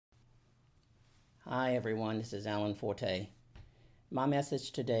Hi, everyone. This is Alan Forte. My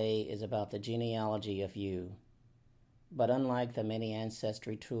message today is about the genealogy of you. But unlike the many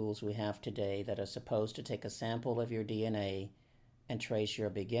ancestry tools we have today that are supposed to take a sample of your DNA and trace your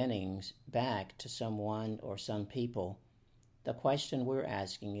beginnings back to someone or some people, the question we're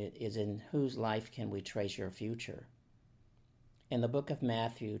asking is in whose life can we trace your future? In the book of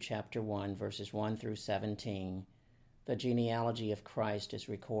Matthew, chapter 1, verses 1 through 17, the genealogy of Christ is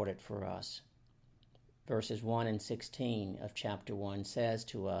recorded for us. Verses 1 and 16 of chapter 1 says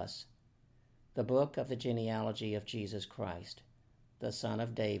to us, "The book of the genealogy of Jesus Christ, the son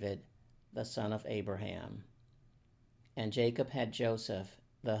of David, the son of Abraham. And Jacob had Joseph,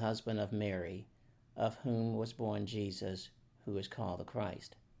 the husband of Mary, of whom was born Jesus, who is called the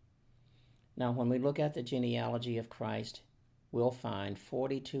Christ." Now, when we look at the genealogy of Christ, we'll find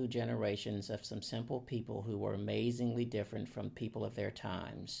 42 generations of some simple people who were amazingly different from people of their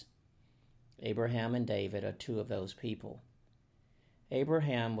times. Abraham and David are two of those people.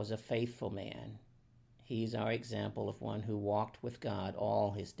 Abraham was a faithful man. He's our example of one who walked with God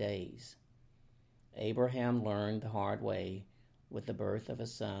all his days. Abraham learned the hard way, with the birth of a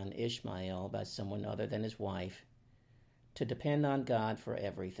son, Ishmael, by someone other than his wife, to depend on God for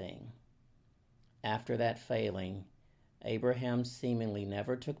everything. After that failing, Abraham seemingly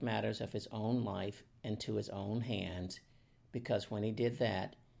never took matters of his own life into his own hands, because when he did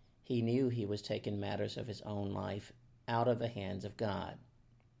that, he knew he was taking matters of his own life out of the hands of God.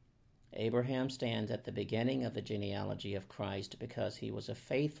 Abraham stands at the beginning of the genealogy of Christ because he was a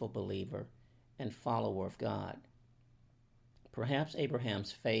faithful believer and follower of God. Perhaps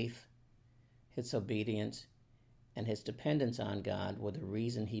Abraham's faith, his obedience, and his dependence on God were the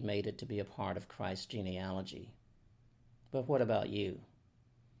reason he made it to be a part of Christ's genealogy. But what about you?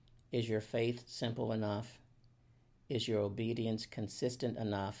 Is your faith simple enough? Is your obedience consistent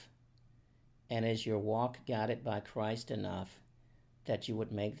enough? And is your walk guided by Christ enough that you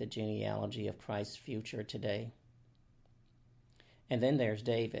would make the genealogy of Christ's future today? And then there's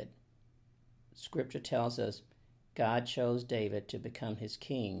David. Scripture tells us God chose David to become his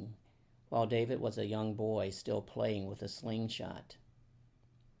king, while David was a young boy still playing with a slingshot.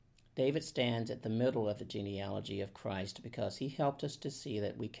 David stands at the middle of the genealogy of Christ because he helped us to see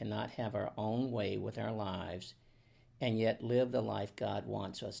that we cannot have our own way with our lives and yet live the life God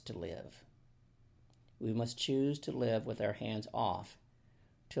wants us to live. We must choose to live with our hands off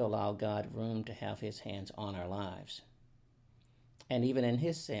to allow God room to have his hands on our lives. And even in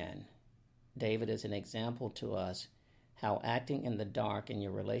his sin, David is an example to us how acting in the dark in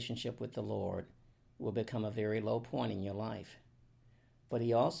your relationship with the Lord will become a very low point in your life. But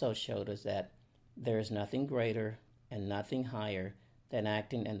he also showed us that there is nothing greater and nothing higher than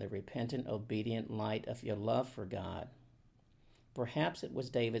acting in the repentant, obedient light of your love for God. Perhaps it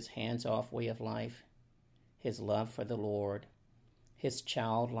was David's hands-off way of life, his love for the Lord, his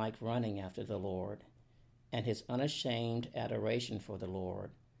childlike running after the Lord, and his unashamed adoration for the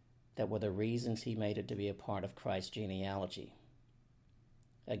Lord that were the reasons he made it to be a part of Christ's genealogy.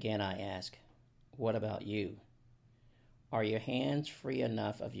 Again, I ask, what about you? Are your hands free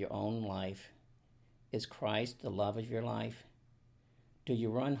enough of your own life? Is Christ the love of your life? Do you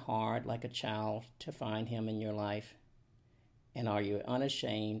run hard like a child to find him in your life? And are you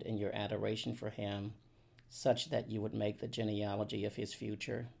unashamed in your adoration for him, such that you would make the genealogy of his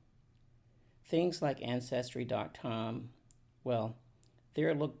future? Things like Ancestry.com, well, they're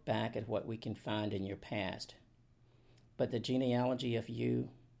a look back at what we can find in your past. But the genealogy of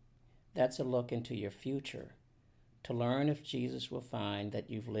you, that's a look into your future, to learn if Jesus will find that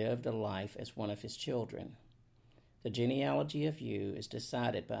you've lived a life as one of his children. The genealogy of you is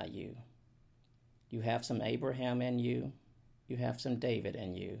decided by you. You have some Abraham in you, you have some David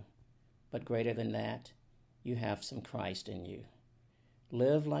in you, but greater than that, you have some Christ in you.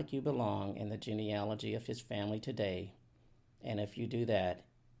 Live like you belong in the genealogy of his family today, and if you do that,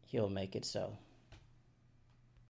 he'll make it so.